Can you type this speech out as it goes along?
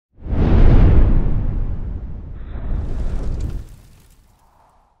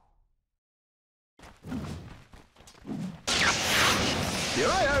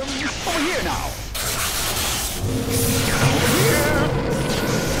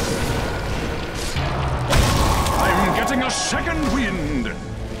second wind!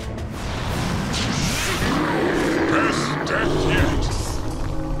 Best death yet!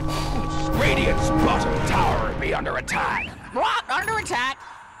 Radiant's bottom tower be under attack. What? Under attack?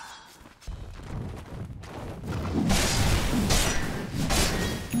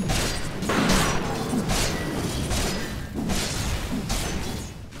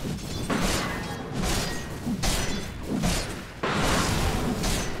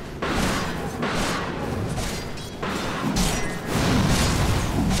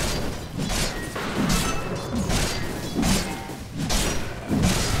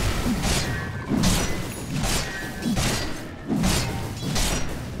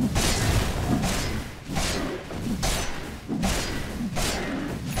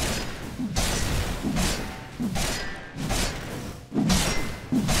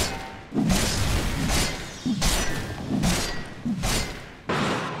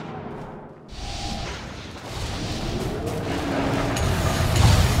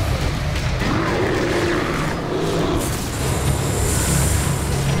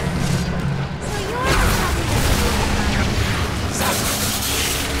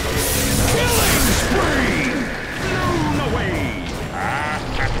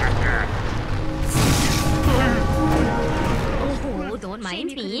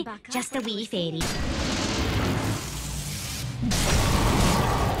 Just a wee fairy.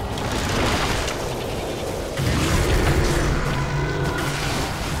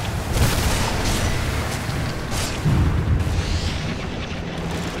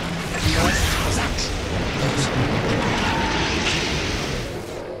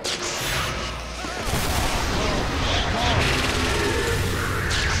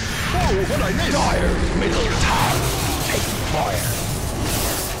 What I missed? Dire's middle tower taking fire.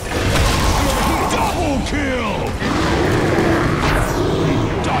 Double kill!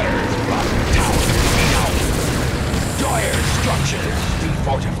 Dire's bottom tower down. Dire's structures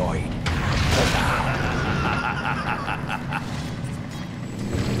defortified. For now.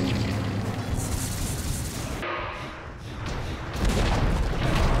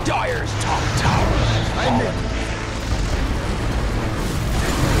 Dire's top tower has fallen.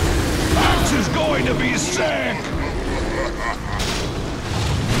 Max is going to be sick!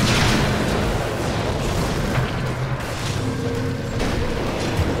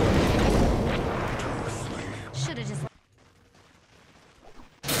 Should've just...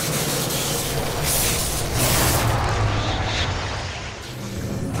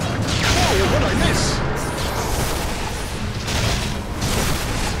 Whoa, what'd I miss?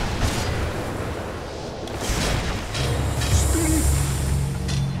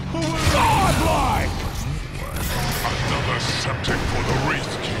 Godlike! Another septic for the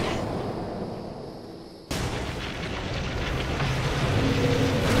Wraith King.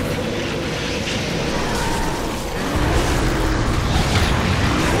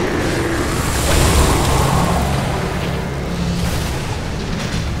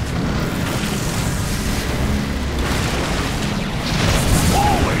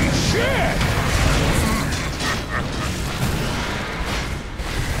 Holy shit!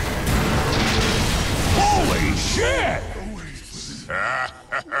 Holy shit!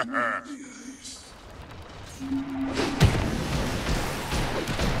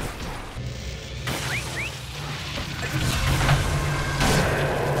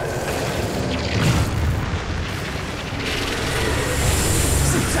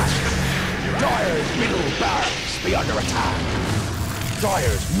 Dire's middle barracks be under attack.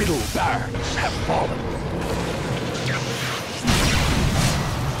 Dire's middle barracks have fallen.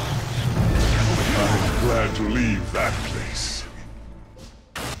 I'm glad to leave that place.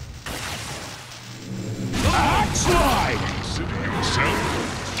 Axe slide! Consider yourself.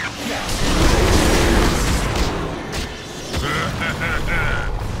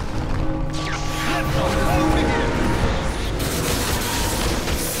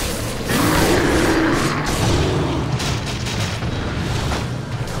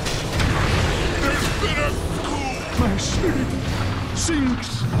 There's been a My spirit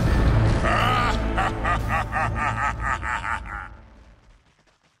sinks.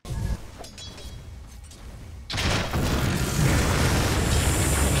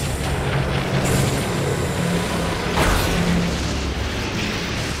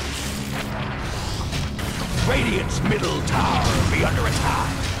 Radiant's middle tower be under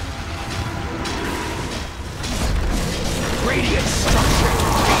attack. Radiant structure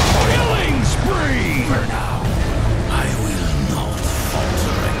killing spree. For now, I will not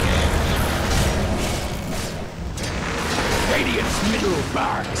falter again. Radiant's middle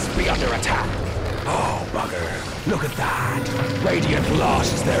barracks be under attack. Oh, bugger. Look at that. Radiant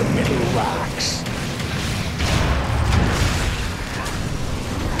lost their middle racks.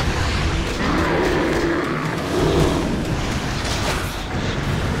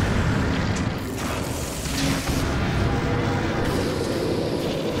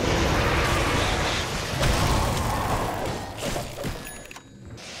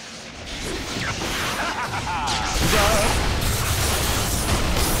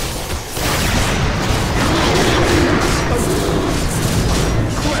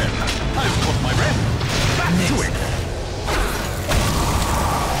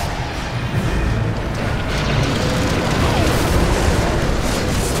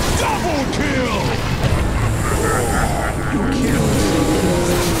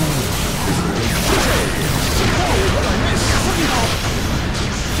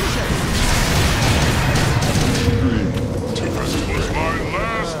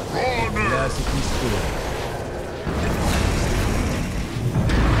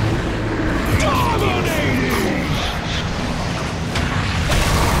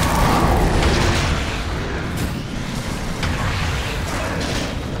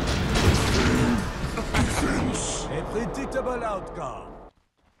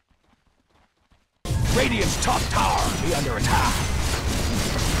 Radiant's top tower be under attack.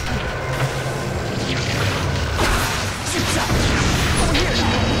 Over here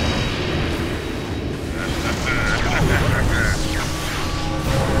now.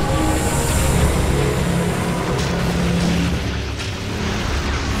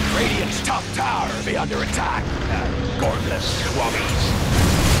 Radiant's top tower be under attack. Gormless swabbies.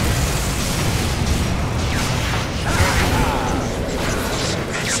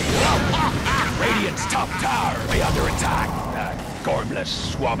 Radiant's top tower be under attack.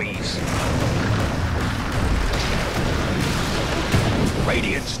 Gormless swabbies.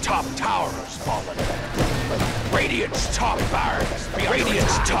 Radiant's top tower has fallen. Radiant's top barracks be under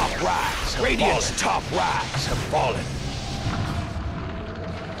Radiant's attack. Top racks. Radiant's top racks have fallen.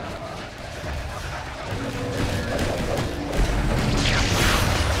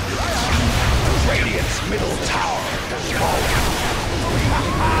 Radiant's middle tower has fallen.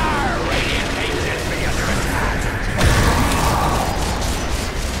 Radiant Ancient be under attack.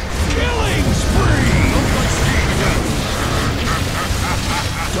 Killing spree!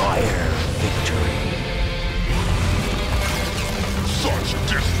 Dire victory.